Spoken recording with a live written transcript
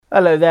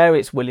Hello there,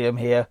 it's William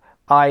here.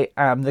 I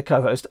am the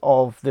co-host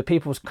of the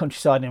People's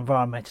Countryside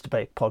Environmental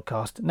Debate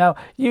podcast. Now,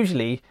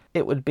 usually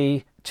it would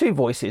be two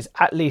voices,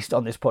 at least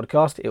on this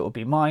podcast. It would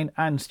be mine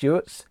and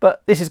Stuart's,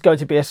 but this is going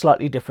to be a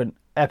slightly different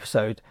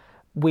episode.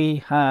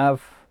 We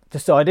have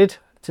decided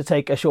to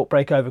take a short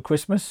break over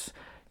Christmas,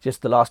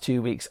 just the last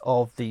 2 weeks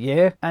of the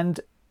year,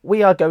 and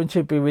we are going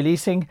to be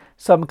releasing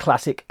some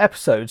classic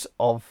episodes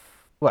of,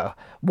 well,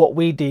 what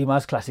we deem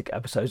as classic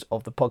episodes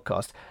of the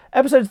podcast.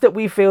 Episodes that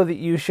we feel that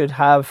you should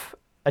have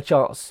a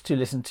chance to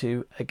listen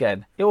to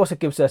again. It also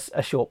gives us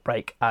a short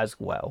break as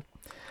well.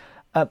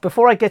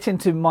 Before I get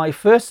into my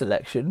first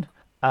selection,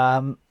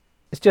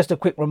 it's just a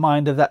quick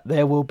reminder that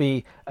there will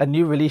be a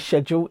new release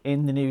schedule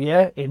in the new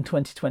year, in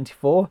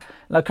 2024.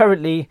 Now,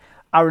 currently,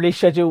 our release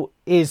schedule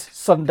is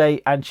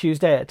Sunday and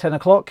Tuesday at 10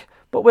 o'clock,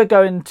 but we're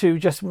going to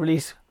just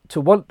release to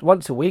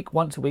once a week,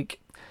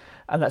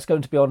 and that's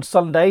going to be on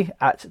Sunday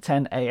at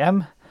 10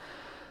 a.m.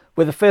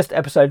 with the first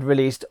episode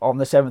released on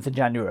the 7th of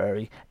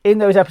January. In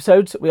those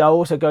episodes, we are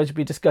also going to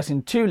be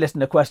discussing 2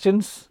 listener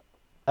questions,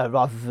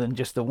 rather than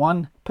just the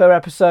one per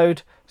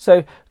episode.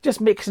 So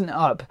just mixing it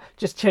up,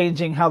 just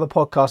changing how the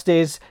podcast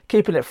is,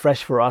 keeping it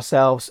fresh for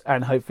ourselves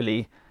and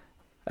hopefully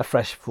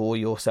fresh for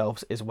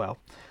yourselves as well.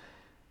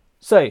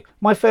 So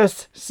my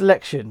first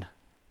selection,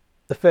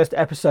 the first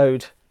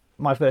episode,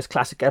 my first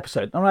classic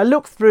episode. And I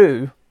look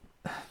through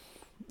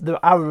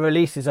our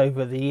releases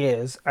over the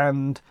years,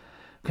 and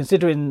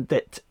considering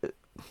that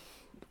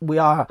we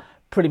are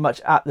pretty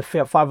much at the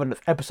 500th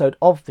episode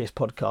of this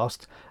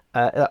podcast,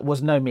 that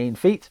was no mean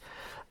feat.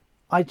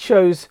 I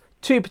chose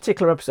 2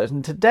 particular episodes,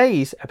 and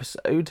today's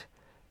episode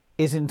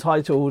is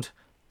entitled,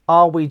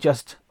 Are We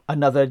Just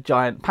Another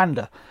Giant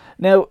Panda?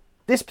 Now,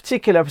 this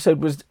particular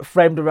episode was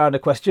framed around a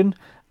question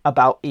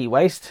about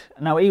e-waste.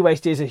 Now,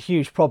 e-waste is a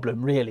huge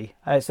problem, really.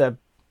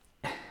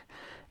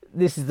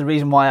 This is the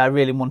reason why I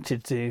really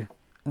wanted to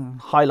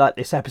highlight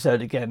this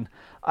episode again.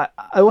 I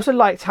also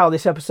liked how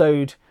this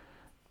episode,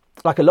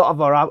 like a lot of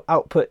our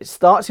output, it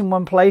starts in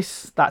one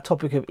place, that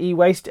topic of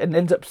e-waste, and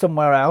ends up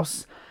somewhere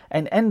else,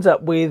 and ends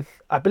up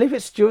with, I believe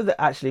it's Stuart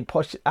that actually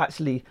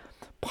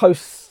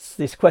posts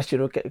this question,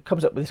 or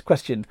comes up with this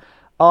question,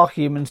 are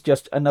humans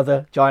just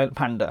another giant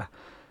panda?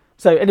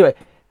 So anyway,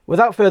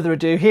 without further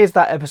ado, here's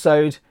that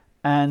episode,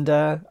 and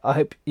I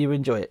hope you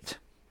enjoy it.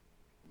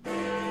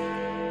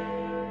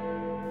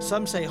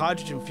 Some say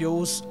hydrogen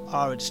fuels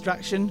are a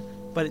distraction,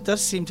 but it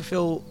does seem to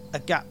fill a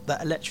gap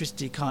that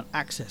electricity can't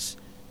access.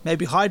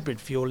 Maybe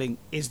hybrid fueling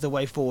is the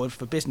way forward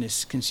for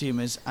business,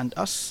 consumers and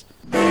us.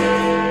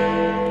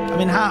 I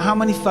mean, how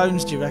many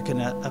phones do you reckon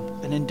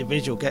an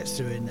individual gets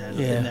through in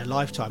their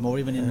lifetime, or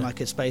even in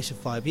like a space of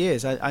 5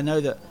 years? I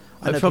know that...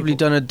 I've probably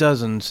done a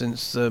dozen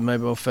since the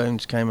mobile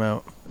phones came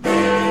out.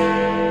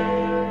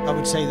 I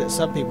would say that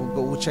some people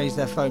will change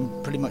their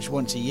phone pretty much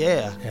once a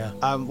year.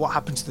 Yeah. What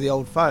happens to the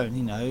old phone,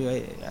 you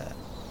know?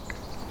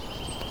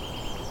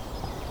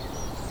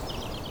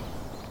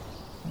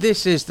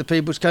 This is the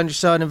People's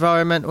Countryside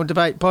Environmental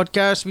Debate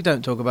podcast. We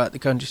don't talk about the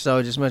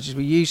countryside as much as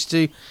we used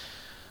to.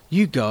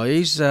 You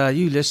guys,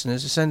 you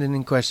listeners, are sending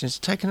in questions,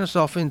 taking us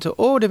off into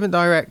all different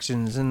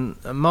directions,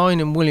 and mine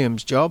and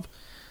William's job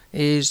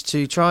is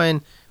to try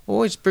and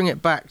always bring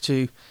it back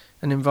to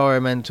an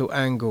environmental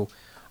angle.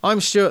 I'm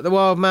Stuart the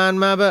Wild Man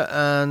Mabbott,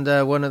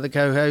 and one of the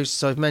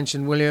co-hosts I've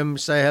mentioned, William.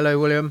 Say hello,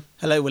 William.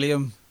 Hello,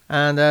 William.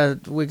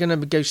 And we're going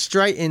to go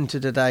straight into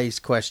today's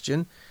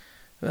question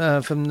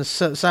from the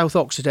South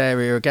Oxford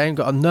area again.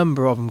 Got a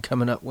number of them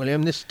coming up,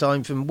 William, this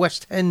time from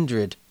West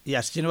Hendred.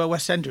 Yes, do you know where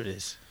West Hendred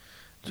is?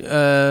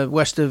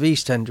 West of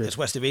East Hendred. It's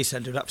west of East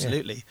Hendred,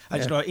 absolutely. Yeah.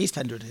 And do you know where East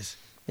Hendred is?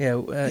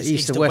 Yeah,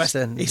 east of West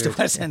Hendred. East of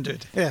West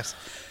Hendred, yes.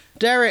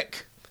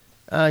 Derek,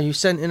 you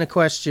sent in a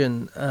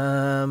question.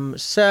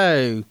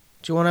 So...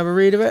 do you want to have a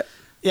read of it?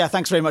 Yeah,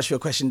 thanks very much for your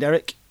question,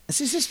 Derek.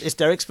 Is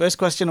Derek's first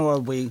question, or are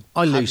we?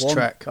 I lose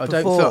track. I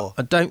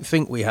don't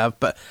think we have,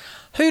 but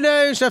who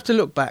knows? I have to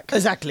look back.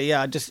 Exactly.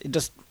 Yeah.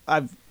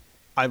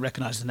 I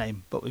recognise the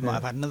name, but we might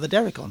have had another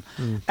Derek on.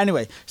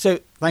 Anyway, so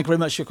thank you very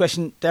much for your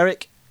question,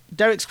 Derek.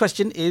 Derek's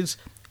question is: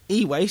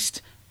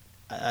 e-waste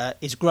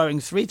is growing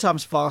 3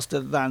 times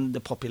faster than the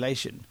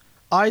population.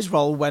 Eyes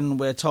roll when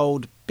we're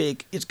told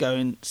big is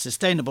going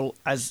sustainable,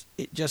 as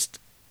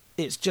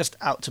it's just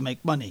out to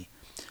make money.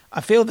 I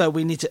feel, though,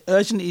 we need to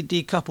urgently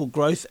decouple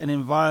growth and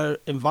enviro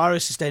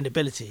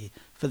sustainability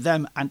for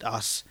them and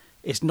us.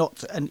 It's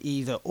not an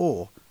either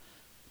or.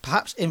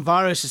 Perhaps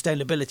enviro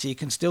sustainability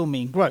can still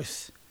mean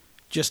growth,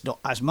 just not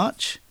as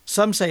much.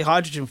 Some say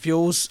hydrogen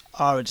fuels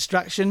are a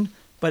distraction,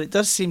 but it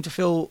does seem to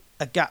fill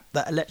a gap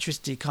that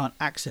electricity can't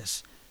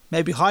access.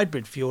 Maybe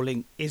hybrid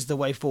fueling is the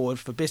way forward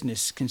for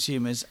business,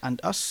 consumers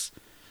and us.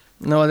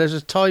 No, there's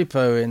a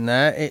typo in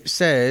there. It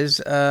says,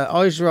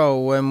 eyes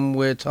roll when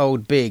we're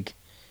told big.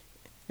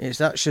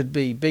 That should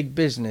be big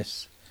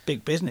business.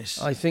 Big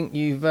business. I think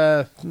you've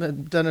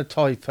done a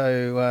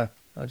typo.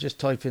 I'll just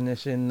type in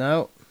this in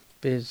now.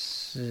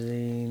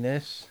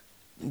 Business.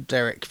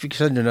 Derek, if you could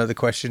send another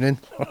question in.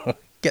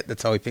 Get the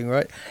typing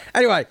right.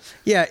 Anyway,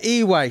 yeah,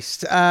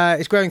 e-waste.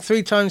 It's growing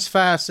 3 times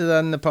faster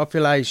than the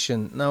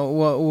population. Now,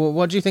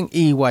 what do you think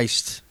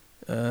e-waste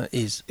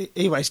is?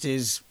 E-waste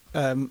is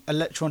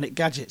electronic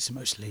gadgets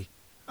mostly,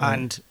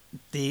 and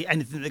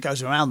anything that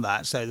goes around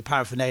that. So the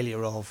paraphernalia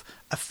of,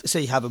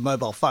 say you have a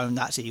mobile phone,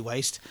 that's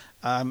e-waste,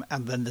 and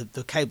then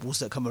the cables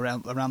that come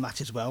around that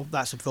as well.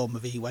 That's a form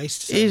of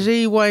e-waste. So Is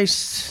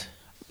e-waste...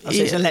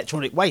 it's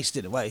electronic waste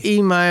in a way.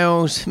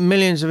 Emails,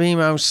 millions of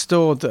emails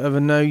stored that have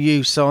no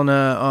use on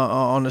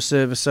a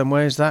server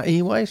somewhere. Is that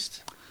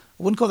e-waste?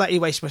 I wouldn't call that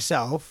e-waste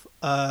myself.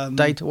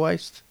 Data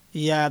waste?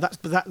 Yeah,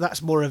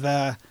 that's more of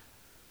a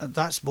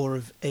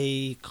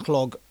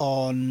clog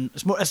on.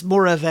 It's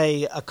more of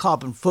a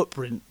carbon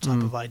footprint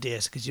type of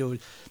ideas, because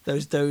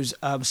those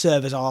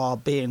servers are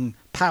being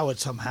powered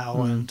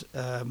somehow, and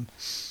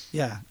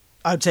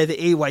I would say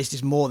the e-waste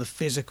is more the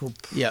physical,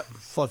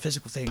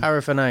 physical thing,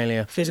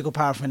 paraphernalia, physical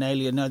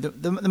paraphernalia. No,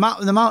 the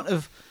amount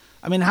of,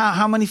 I mean,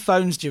 how many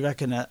phones do you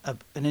reckon an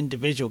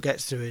individual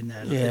gets through in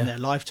their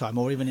lifetime,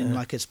 or even in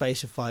like a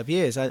space of 5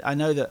 years? I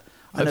know that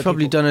I've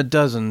probably done a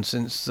dozen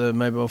since the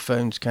mobile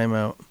phones came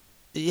out.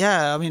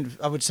 Yeah, I mean,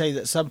 I would say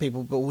that some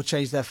people will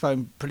change their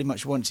phone pretty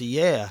much once a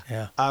year.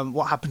 Yeah.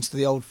 What happens to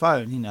the old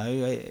phone? You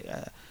know,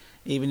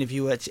 even if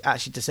you were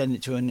actually to send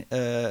it to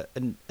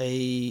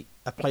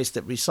a place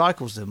that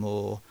recycles them,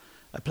 or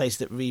a place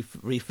that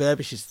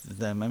refurbishes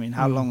them. I mean,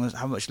 how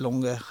much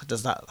longer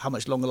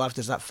life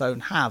does that phone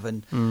have,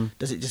 and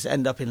does it just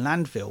end up in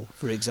landfill,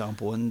 for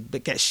example, and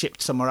it gets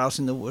shipped somewhere else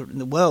in the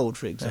world,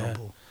 for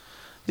example?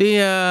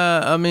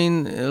 Yeah. I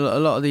mean, a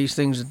lot of these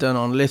things are done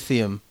on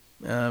lithium.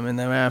 And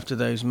they're after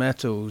those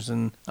metals,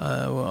 and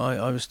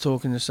I was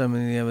talking to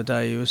somebody the other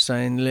day who was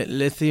saying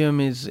lithium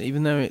is,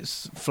 even though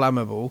it's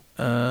flammable,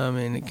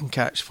 and it can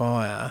catch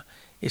fire,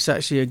 it's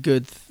actually a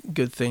good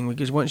thing,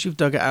 because once you've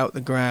dug it out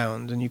the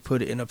ground and you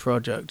put it in a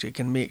product, it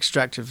can be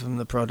extracted from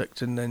the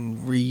product and then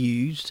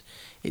reused.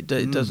 It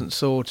doesn't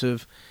sort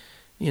of,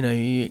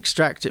 you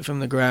extract it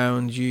from the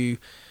ground, you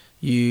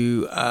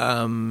use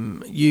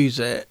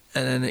it,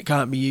 and then it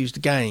can't be used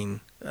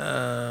again.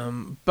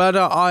 But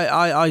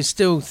I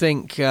still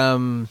think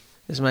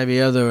there's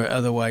maybe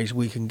other ways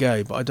we can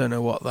go, but I don't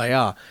know what they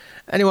are.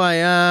 Anyway,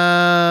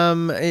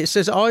 it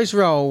says eyes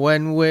roll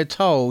when we're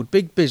told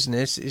big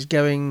business is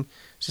going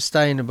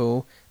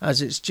sustainable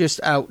as it's just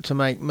out to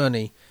make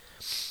money.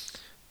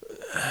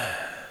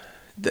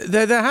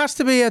 There has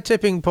to be a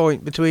tipping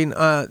point between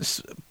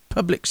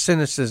public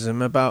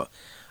cynicism about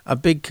a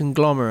big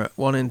conglomerate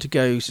wanting to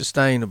go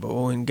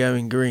sustainable and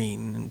going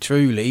green, and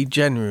truly,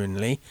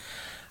 genuinely,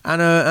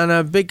 and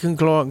a big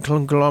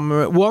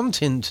conglomerate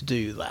wanting to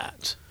do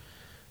that.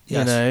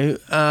 Yes.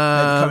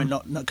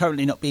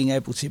 Currently not being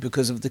able to,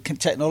 because of the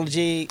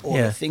technology or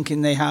the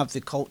thinking they have,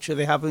 the culture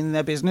they have in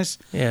their business.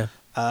 It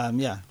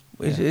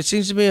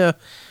seems to be a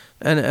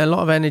lot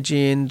of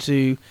energy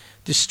into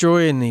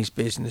destroying these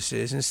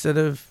businesses instead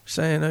of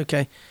saying,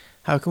 okay,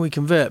 how can we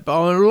convert? But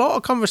a lot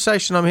of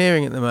conversation I'm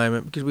hearing at the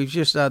moment, because we've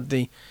just had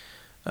the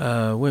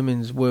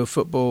Women's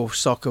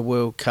Soccer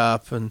World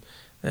Cup, and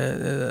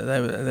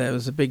there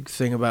was a big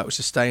thing about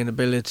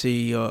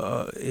sustainability,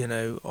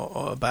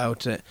 or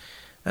about it.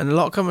 And a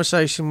lot of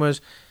conversation was,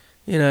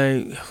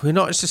 we're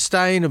not as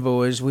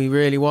sustainable as we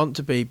really want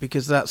to be,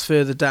 because that's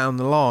further down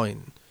the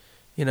line.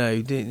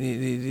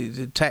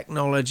 The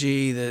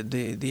technology,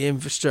 the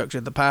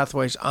infrastructure, the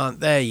pathways aren't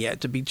there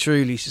yet to be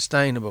truly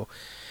sustainable.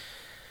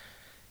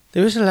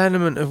 There is an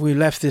element of we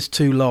left this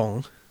too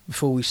long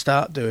before we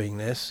start doing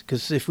this,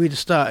 because if we'd have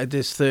started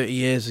this 30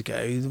 years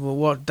ago, well,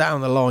 what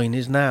down the line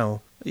is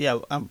now?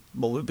 Yeah,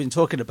 well, we've been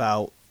talking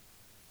about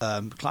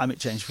climate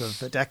change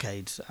for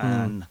decades,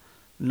 and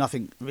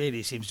nothing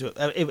really seems to.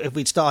 If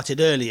we'd started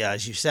earlier,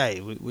 as you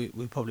say,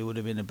 we probably would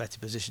have been in a better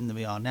position than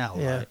we are now,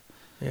 right?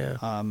 Yeah.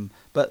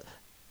 But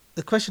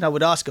the question I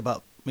would ask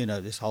about,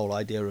 this whole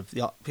idea of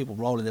the people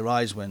rolling their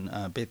eyes when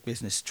big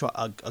business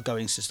are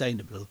going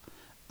sustainable,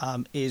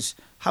 is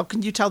how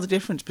can you tell the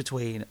difference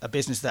between a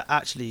business that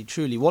actually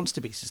truly wants to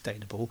be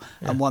sustainable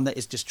and one that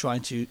is just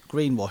trying to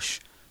greenwash,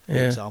 for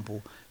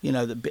example?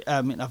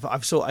 I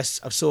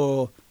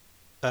saw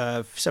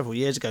several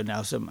years ago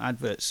now some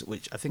adverts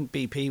which I think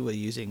BP were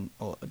using,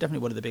 or definitely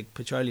one of the big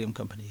petroleum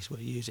companies were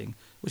using,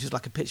 which is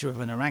like a picture of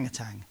an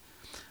orangutan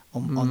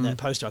on their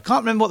poster. I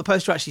can't remember what the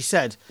poster actually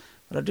said,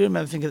 but I do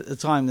remember thinking at the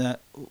time that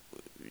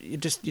you're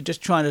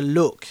just trying to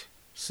look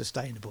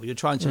sustainable. You're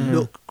trying to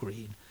look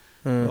green.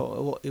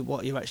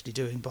 What you're actually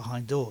doing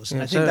behind doors,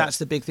 and I think that's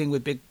the big thing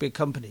with big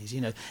companies.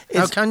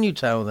 How can you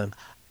tell them?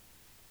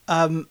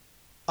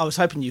 I was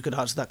hoping you could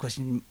answer that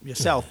question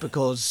yourself,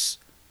 because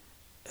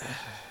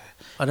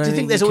I don't do you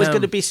think there's always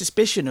going to be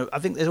suspicion? I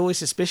think there's always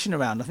suspicion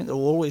around. I think there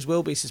always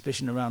will be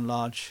suspicion around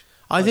large.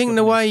 I think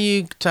the way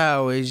you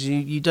tell is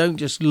you don't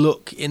just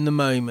look in the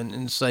moment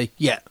and say,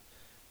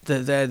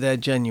 they're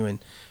genuine.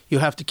 You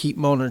have to keep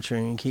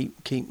monitoring and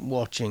keep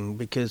watching,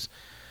 because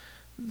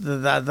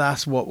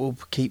that's what will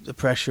keep the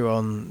pressure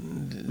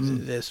on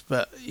this.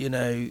 But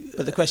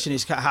But the question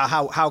is,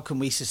 how can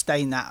we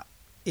sustain that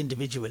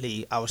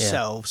individually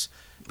ourselves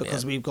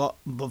because we've got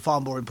far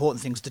more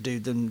important things to do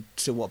than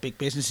to what big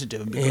business is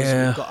doing because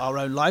we've got our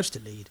own lives to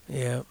lead.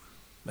 Yeah.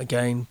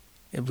 Again,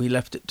 if we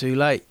left it too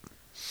late.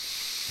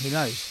 Who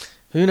knows?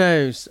 Who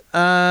knows?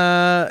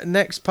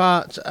 Next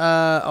part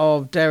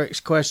of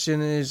Derek's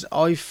question is,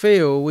 I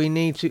feel we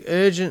need to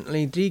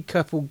urgently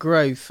decouple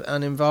growth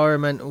and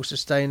environmental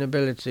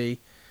sustainability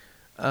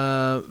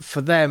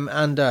for them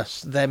and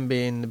us, them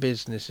being the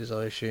businesses,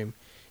 I assume.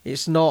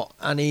 It's not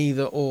an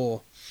either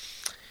or.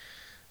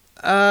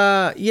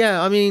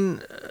 I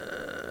mean,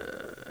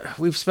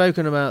 we've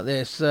spoken about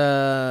this,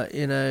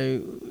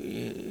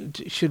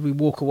 should we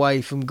walk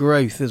away from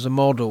growth as a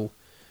model?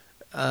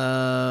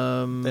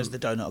 There's the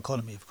donut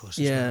economy, of course.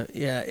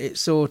 It's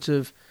sort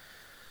of,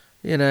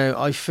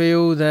 I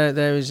feel that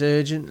there is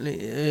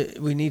urgently,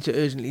 we need to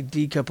urgently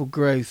decouple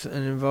growth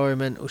and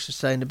environmental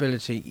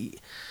sustainability.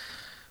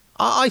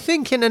 I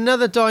think in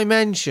another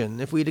dimension,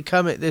 if we'd have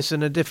come at this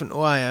in a different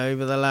way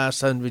over the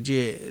last 100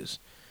 years,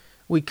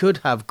 we could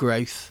have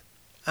growth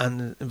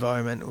and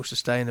environmental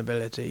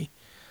sustainability,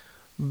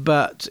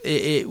 but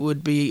it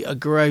would be a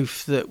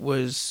growth that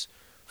was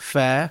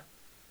fair.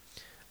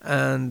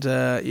 And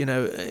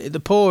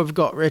the poor have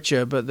got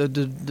richer, but the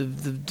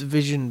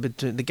division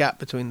between the gap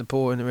between the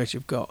poor and the rich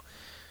have got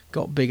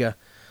bigger.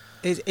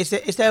 Is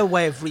there a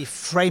way of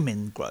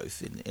reframing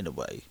growth in a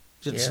way?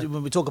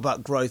 When we talk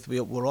about growth,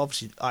 we're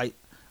obviously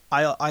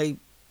I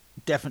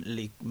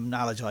definitely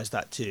analogize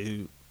that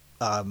to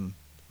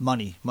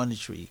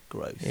monetary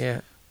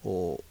growth,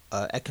 or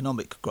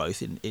economic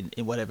growth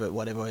in whatever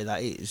way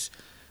that is.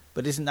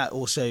 But isn't that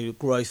also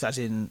growth as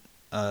in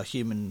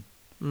human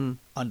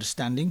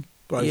understanding?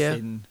 Growth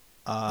in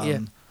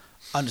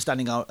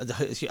understanding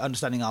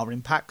our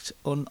impact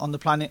on the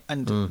planet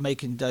and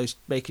making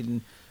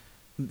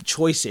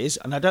choices.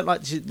 And I don't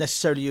like to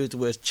necessarily use the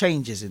word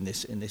changes in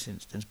this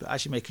instance, but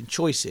actually making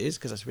choices,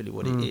 because that's really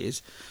what it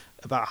is,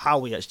 about how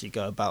we actually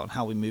go about and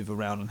how we move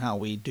around and how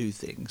we do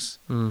things.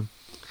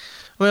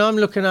 Well, I'm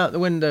looking out the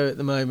window at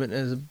the moment.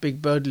 There's a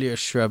big buddleia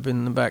shrub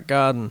in the back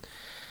garden,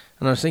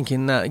 and I was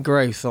thinking that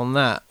growth on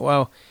that.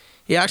 Well,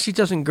 it actually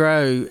doesn't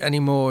grow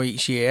anymore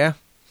each year.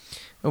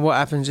 And what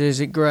happens is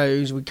it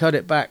grows. We cut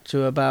it back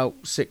to about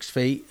 6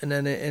 feet, and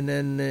then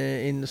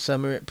in the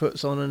summer it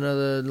puts on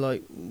another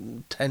like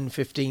 10,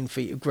 15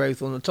 feet of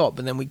growth on the top,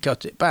 and then we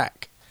cut it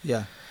back.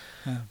 Yeah.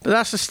 But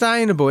that's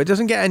sustainable. It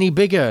doesn't get any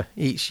bigger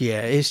each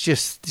year. It's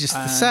just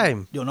the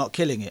same. You're not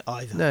killing it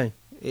either. No,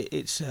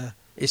 it's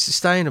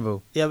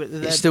sustainable. Yeah, but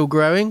it's still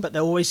growing. But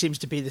there always seems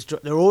to be this.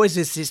 There always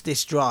is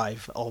this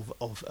drive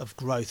of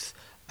growth.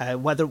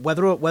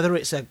 Whether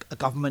it's a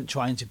government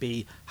trying to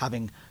be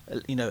having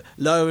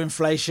lower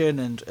inflation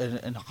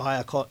and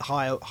higher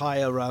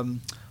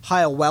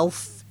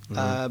wealth,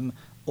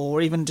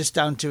 or even just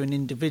down to an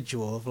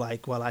individual of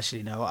like, well,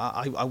 actually, no,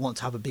 I want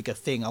to have a bigger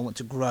thing. I want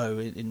to grow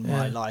in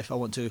my life. I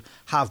want to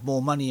have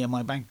more money in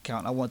my bank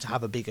account. I want to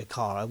have a bigger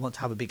car. I want to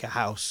have a bigger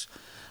house.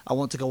 I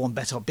want to go on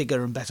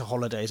bigger and better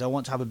holidays. I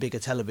want to have a bigger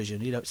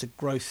television. It's a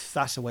growth.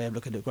 That's a way of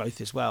looking at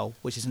growth as well,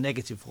 which is a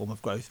negative form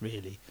of growth,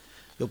 really.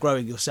 You're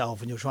growing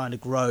yourself and you're trying to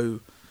grow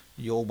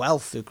your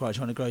wealth. You're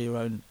trying to grow your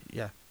own.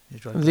 Yeah. You're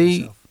trying to grow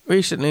yourself.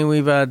 Recently,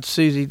 we've had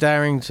Susie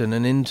Darrington,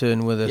 an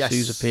intern with us,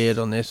 who's appeared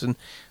on this. And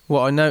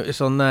what I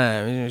noticed on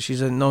there,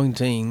 she's at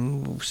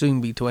 19, will soon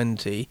be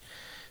 20.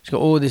 She's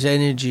got all this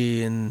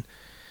energy and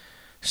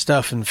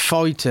stuff and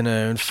fight in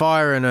her and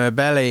fire in her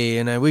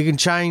belly. We can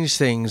change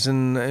things.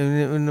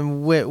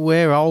 And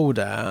we're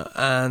older.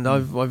 And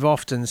I've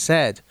often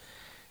said,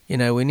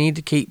 we need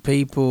to keep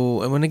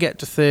people, and when they get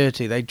to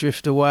 30, they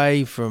drift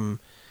away from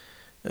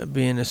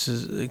being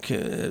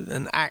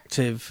an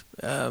active,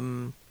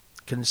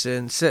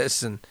 concerned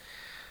citizen.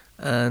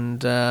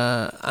 And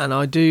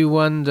I do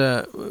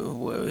wonder,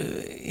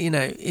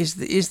 is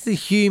the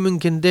human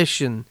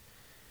condition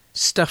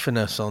stuffing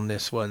us on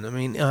this one? I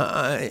mean,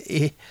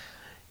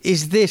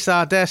 is this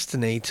our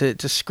destiny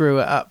to screw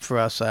it up for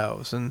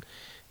ourselves? And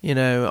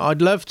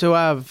I'd love to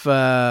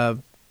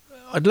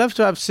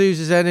have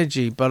Suze's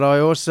energy, but I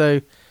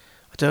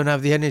don't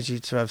have the energy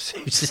to have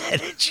Suze's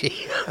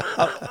energy.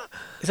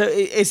 So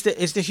is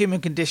the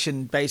human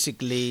condition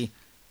basically,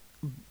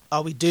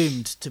 are we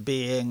doomed to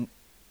being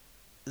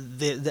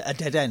a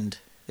dead end?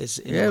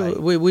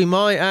 We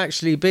might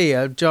actually be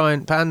a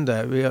giant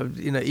panda. We have,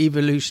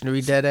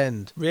 evolutionary dead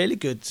end. Really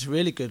good. It's a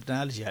really good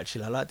analogy,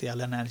 actually. I like the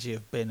analogy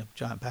of being a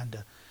giant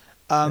panda.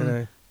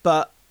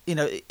 But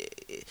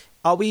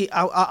are we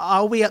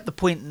at the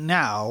point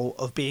now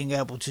of being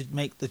able to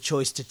make the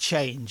choice to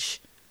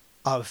change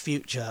our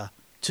future,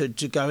 to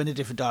go in a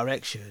different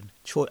direction,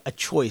 a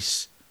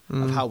choice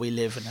of how we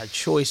live and a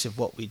choice of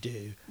what we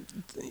do?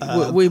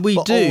 We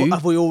do.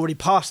 Have we already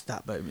passed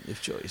that moment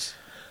of choice?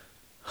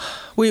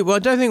 I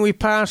don't think we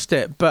passed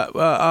it, but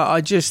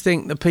I just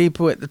think the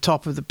people at the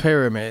top of the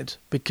pyramid,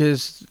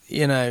 because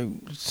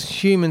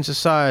human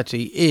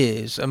society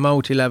is a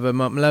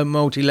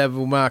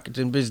multi-level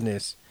marketing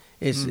business.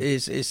 It's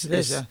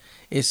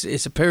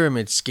a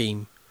pyramid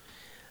scheme,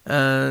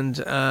 and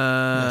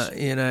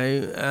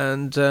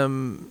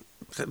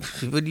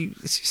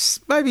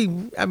maybe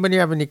when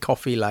you're having your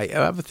coffee later,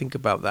 have a think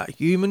about that.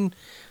 Human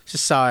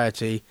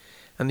society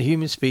and the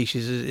human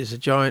species is a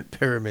giant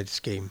pyramid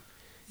scheme.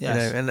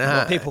 Yes. You know,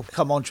 and people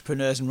become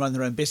entrepreneurs and run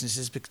their own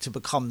businesses to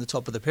become the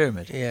top of the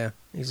pyramid. Yeah,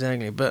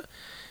 exactly. But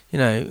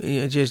people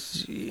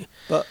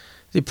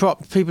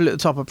at the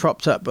top are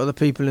propped up by the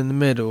people in the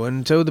middle, and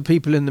until the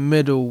people in the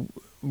middle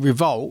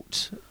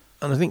revolt.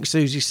 And I think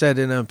Susie said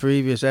in a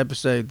previous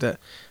episode that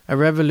a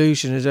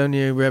revolution is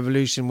only a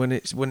revolution when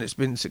it's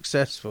been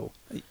successful.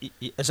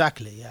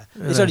 Exactly, yeah.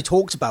 It's only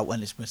talked about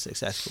when it's been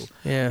successful.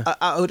 Yeah.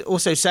 I would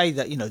also say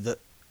that that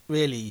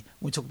really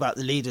when we talk about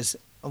the leaders,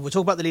 we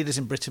talk about the leaders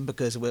in Britain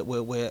because we're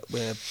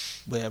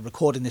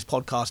recording this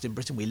podcast in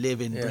Britain. We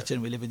live in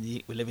Britain. We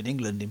live in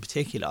England in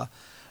particular.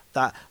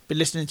 That I've been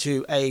listening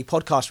to a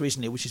podcast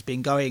recently, which has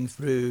been going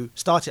through.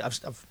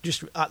 I've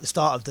just at the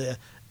start of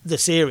the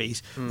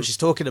series, which is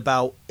talks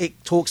about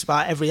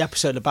every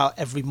episode about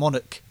every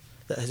monarch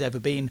that has ever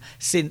been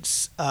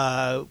since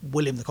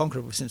William the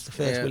Conqueror, since the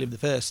first William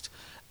I,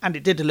 and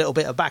it did a little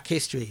bit of back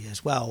history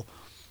as well.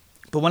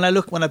 But when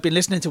I've been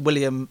listening to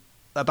William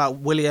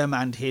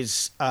and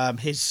his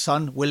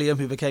son William,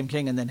 who became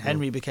king, and then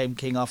Henry became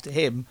king after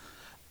him,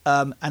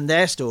 and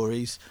their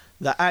stories,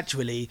 that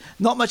actually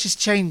not much has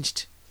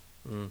changed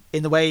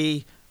in the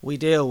way we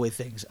deal with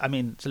things. I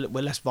mean,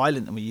 we're less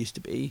violent than we used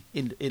to be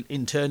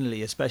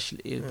internally,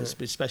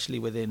 especially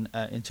within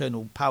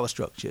internal power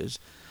structures.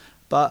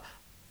 But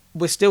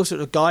we're still sort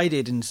of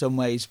guided in some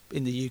ways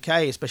in the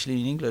UK, especially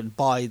in England,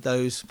 by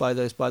those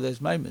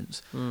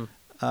moments,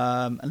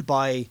 and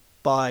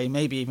by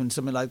maybe even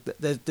something like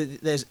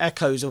there's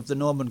echoes of the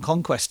Norman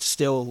conquest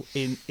still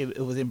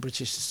within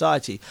British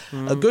society.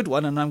 A good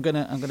one, and I'm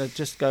gonna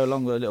just go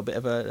along with a little bit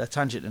of a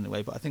tangent in a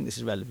way, but I think this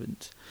is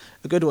relevant.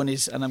 A good one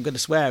is, and I'm going to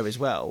swear as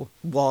well,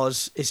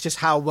 it's just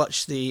how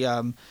much the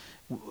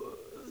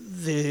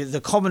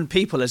common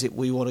people, as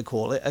we want to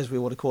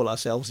call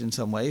ourselves in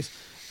some ways,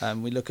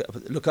 we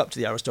look up to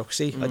the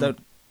aristocracy. I don't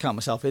count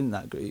myself in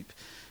that group.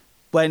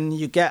 When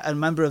you get a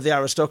member of the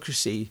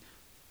aristocracy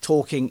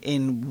talking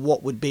in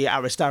what would be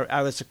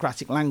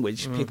aristocratic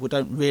language, people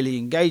don't really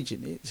engage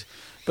in it.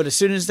 But as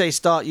soon as they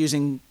start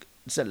using,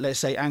 let's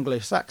say,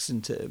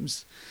 Anglo-Saxon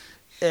terms,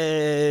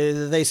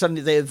 they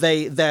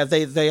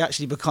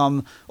actually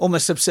become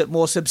almost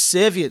more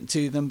subservient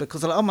to them,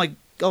 because they're like,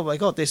 oh my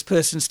god, this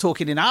person's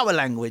talking in our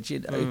language.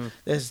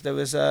 There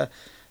was a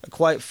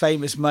quite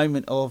famous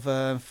moment of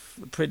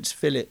Prince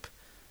Philip,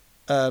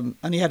 and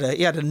he had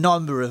a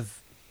number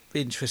of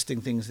interesting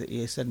things that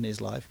he said in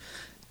his life.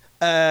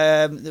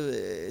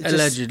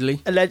 Allegedly.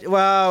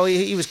 Well,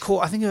 he was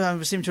caught. I think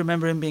I seem to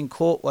remember him being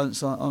caught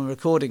once on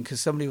recording, because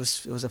somebody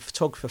was a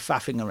photographer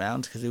faffing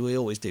around, because we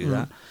always do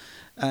that.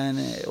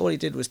 And all he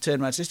did was turn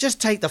around and says,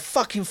 just take the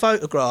fucking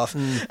photograph.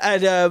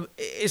 And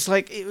it's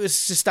like, it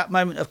was just that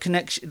moment of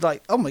connection,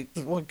 like, oh my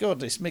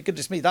goodness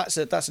me, that's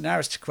an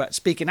aristocrat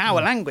speaking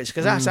our language,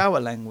 because that's our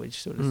language,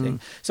 sort of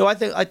thing. So I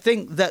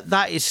think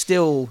that is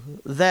still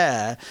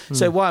there.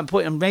 So what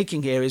I'm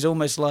making here is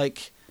almost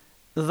like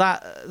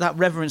that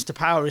reverence to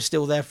power is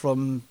still there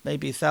from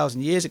maybe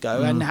 1,000 years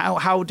ago. And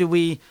how do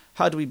we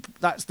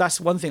that's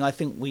one thing I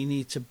think we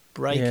need to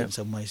break in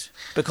some ways,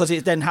 because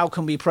then how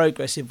can we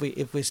progress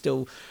if we're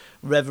still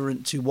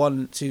reverent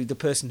to the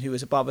person who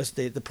is above us,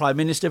 the Prime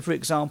Minister, for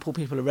example.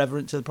 People are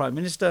reverent to the Prime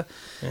Minister.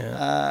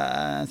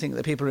 I think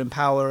that people are in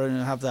power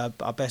and have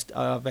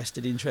our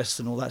vested interests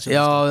and all that sort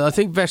of stuff. I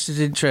think vested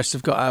interests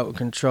have got out of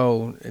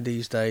control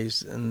these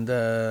days, and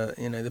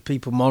the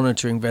people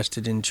monitoring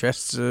vested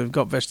interests have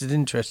got vested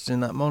interests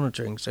in that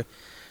monitoring. So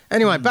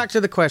anyway, back to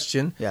the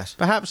question. Yes.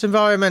 Perhaps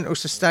environmental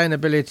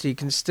sustainability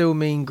can still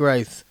mean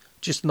growth,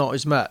 just not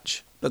as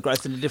much. But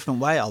growth in a different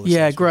way, I would say.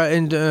 Yeah,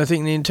 and I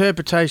think the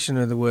interpretation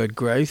of the word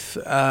growth,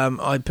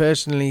 I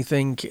personally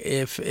think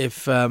if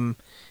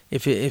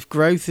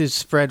growth is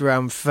spread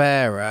around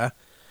fairer,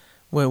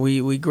 where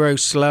we grow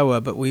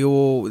slower, but we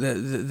all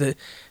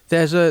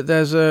there's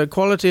a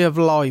quality of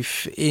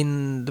life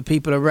in the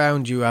people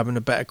around you having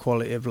a better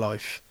quality of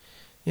life,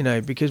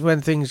 because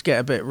when things get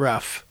a bit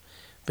rough,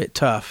 a bit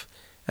tough,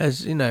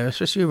 as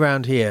especially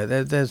around here,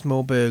 there's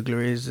more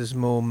burglaries, there's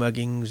more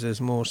muggings, there's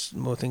more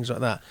things like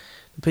that.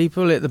 The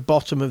people at the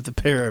bottom of the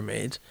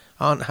pyramid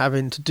aren't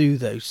having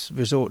to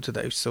resort to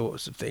those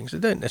sorts of things. They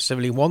don't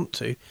necessarily want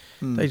to;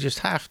 they just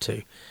have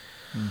to.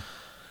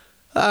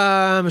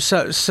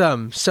 So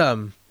some,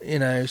 So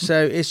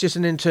it's just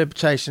an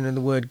interpretation of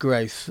the word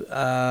growth.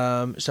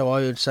 So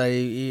I would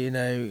say,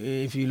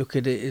 if you look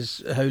at it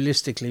as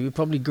holistically, we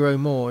probably grow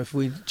more if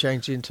we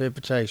change the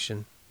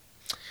interpretation.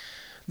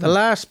 The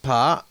last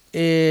part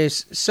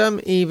is, some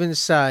even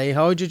say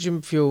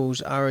hydrogen fuels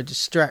are a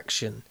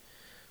distraction,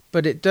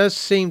 but it does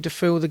seem to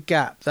fill the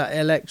gap that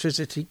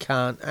electricity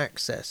can't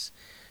access.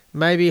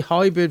 Maybe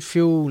hybrid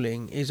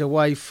fueling is a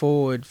way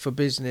forward for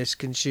business,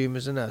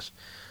 consumers and us.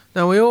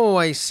 Now, we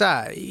always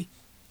say,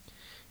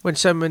 when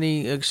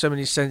somebody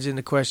sends in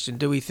the question,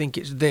 do we think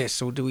it's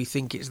this or do we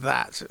think it's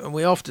that? And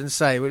we often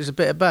say, well, it's a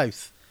bit of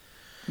both.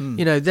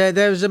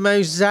 There's a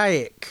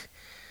mosaic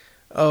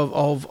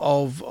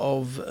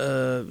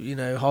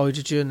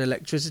hydrogen,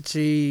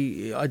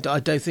 electricity. I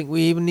don't think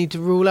we even need to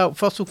rule out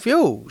fossil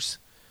fuels,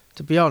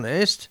 to be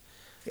honest.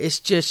 It's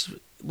just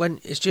when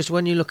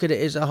you look at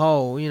it as a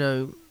whole,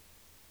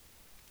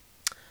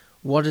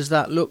 what does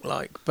that look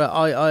like?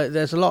 But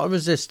there's a lot of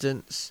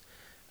resistance.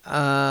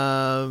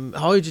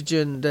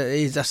 Hydrogen,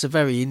 that's a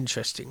very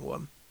interesting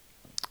one.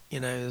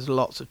 There's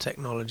lots of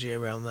technology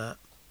around that.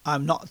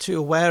 I'm not too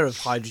aware of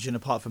hydrogen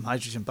apart from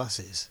hydrogen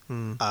buses.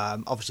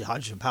 Obviously,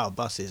 hydrogen-powered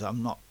buses. I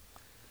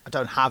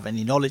don't have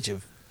any knowledge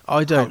of.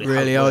 I don't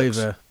really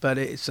either, but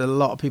it's a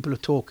lot of people are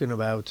talking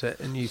about it,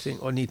 and you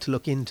think, I need to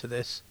look into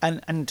this.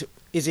 And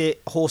is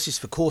it horses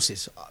for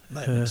courses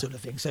sort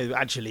of thing? So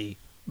actually,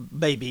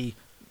 maybe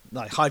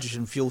like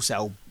hydrogen fuel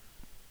cell,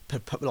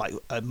 like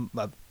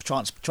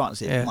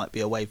transit might be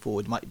a way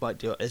forward. Might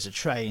do it as a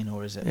train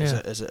or as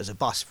a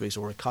bus for us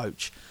or a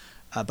coach.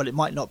 But it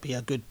might not be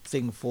a good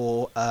thing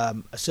for a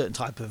certain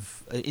type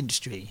of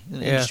industry.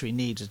 The industry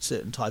needs a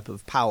certain type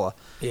of power.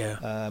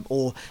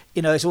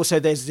 It's also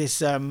there's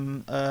this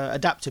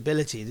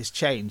adaptability, this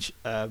change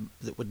that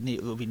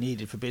will be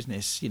needed for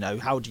business.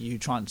 How do you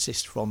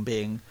transist from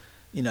being,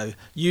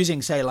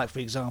 using, say, like for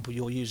example,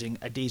 you're using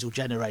a diesel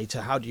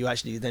generator. How do you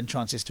actually then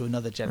transist to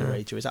another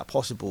generator? Is that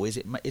possible? Is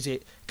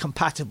it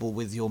compatible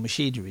with your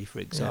machinery, for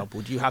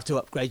example? Do you have to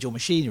upgrade your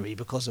machinery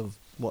because of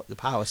what the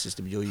power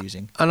system you're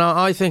using? And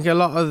I think a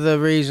lot of the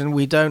reason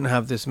we don't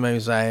have this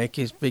mosaic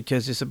is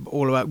because it's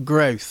all about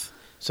growth.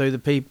 So the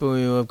people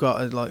who have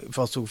got like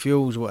fossil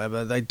fuels or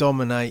whatever, they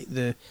dominate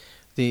the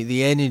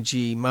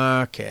energy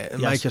market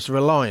and make us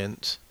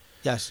reliant.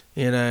 Yes.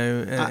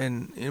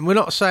 And we're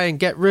not saying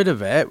get rid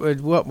of it.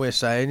 What we're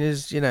saying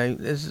is,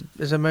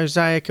 there's a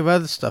mosaic of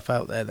other stuff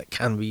out there that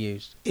can be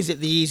used. Is it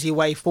the easy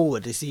way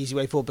forward? It's the easy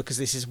way forward because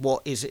this is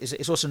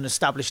it's also an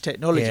established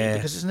technology. Yeah.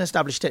 Because it's an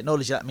established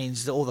technology, that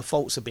means that all the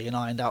faults are being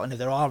ironed out, and if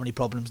there are any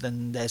problems,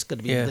 then there's going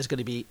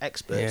to be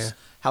experts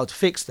how to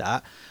fix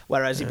that.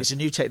 Whereas if it's a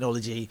new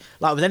technology,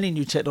 like with any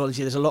new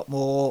technology, there's a lot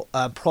more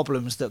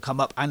problems that come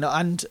up, and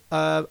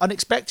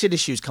unexpected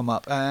issues come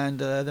up, and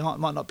there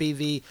might not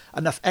be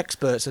enough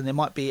experts, and there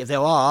might be, if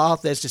there are,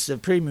 there's just a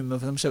premium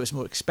of them, so it's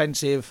more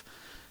expensive.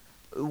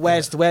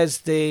 Where's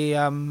the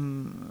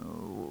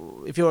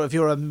if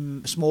you're a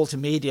small to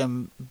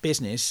medium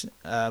business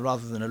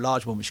rather than a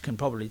large one, which can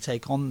probably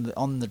take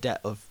on the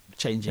debt of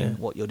changing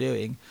what you're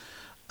doing.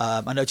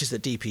 I noticed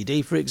that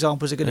DPD, for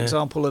example, is a good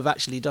example of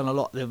actually done a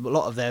lot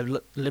of their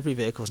delivery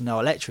vehicles now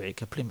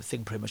electric. I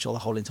think pretty much all the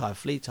whole entire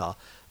fleet are.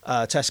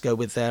 Tesco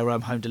with their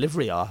home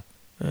delivery are.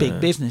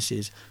 Big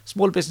businesses.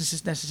 Smaller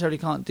businesses necessarily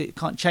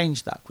can't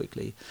change that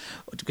quickly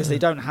because they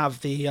don't have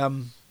they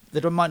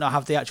might not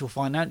have the actual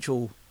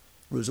financial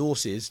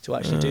resources to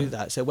actually do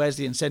that. So where's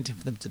the incentive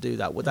for them to do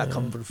that? Would that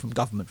come from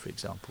government, for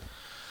example?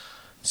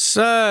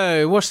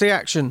 So what's the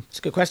action? It's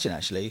a good question,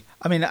 actually.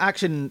 I mean, the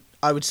action,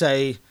 I would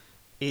say,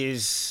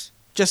 is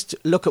just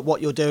look at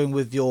what you're doing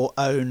with your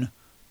own,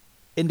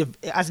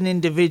 as an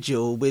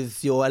individual,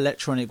 with your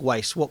electronic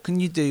waste. What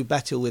can you do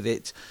better with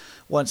it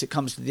once it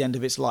comes to the end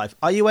of its life?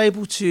 Are you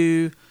able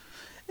to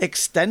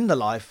extend the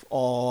life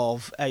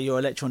of your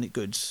electronic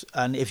goods?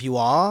 And if you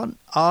are,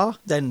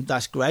 then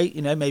that's great.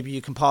 Maybe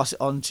you can pass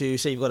it on to,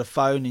 say you've got a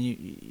phone and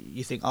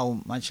you think,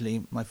 oh,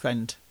 actually, my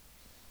friend,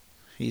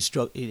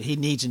 he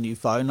needs a new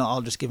phone.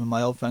 I'll just give him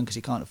my old phone because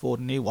he can't afford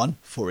a new one,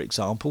 for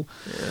example.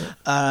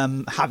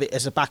 Have it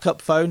as a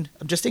backup phone.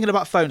 I'm just thinking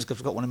about phones because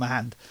I've got one in my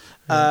hand.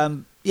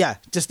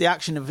 Just the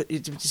action of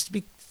it.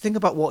 Think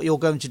about what you're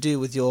going to do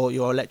with your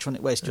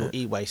electronic waste, your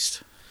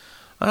e-waste.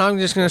 And I'm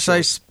just going to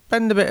say,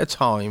 spend a bit of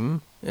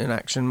time in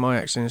action. My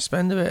action is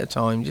spend a bit of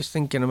time just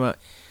thinking about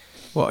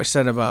what I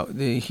said about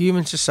the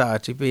human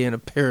society being a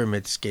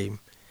pyramid scheme.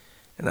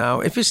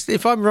 Now,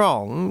 if I'm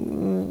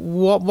wrong,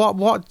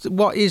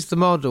 what is the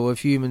model of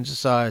human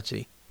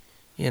society?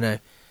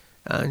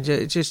 And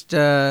just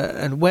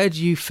and where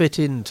do you fit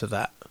into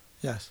that?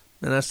 Yes,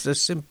 and that's as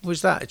simple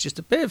as that. It's just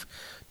a bit of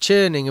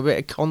churning, a bit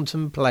of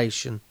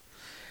contemplation.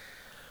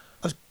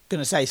 I was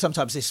going to say,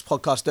 sometimes this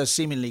podcast does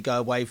seemingly go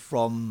away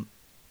from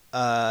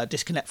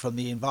disconnect from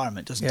the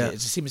environment, doesn't it?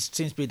 It seems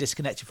to be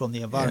disconnected from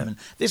the environment.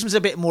 This was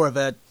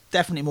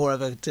definitely more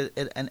of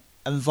an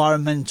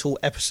environmental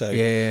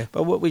episode.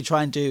 But what we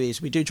try and do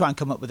is we do try and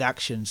come up with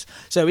actions.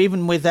 So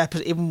even with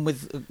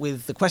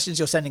the questions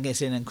you're sending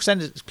us in, and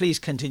please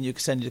continue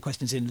sending the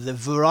questions in, the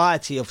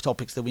variety of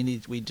topics that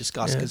we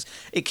discuss, because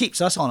it keeps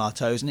us on our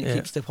toes and it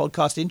keeps the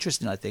podcast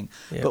interesting, I think.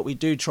 But we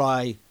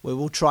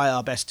will try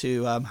our best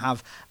to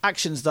have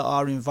actions that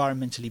are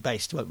environmentally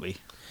based, won't we?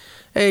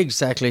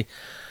 Exactly.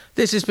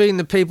 This has been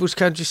the People's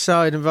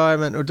Countryside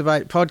Environmental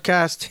Debate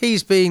Podcast.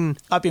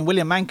 I've been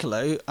William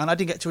Mankelo, and I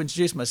didn't get to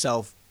introduce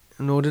myself.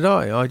 Nor did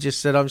I. I just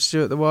said I'm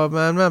Stuart the Wild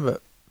Man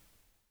Rabbit.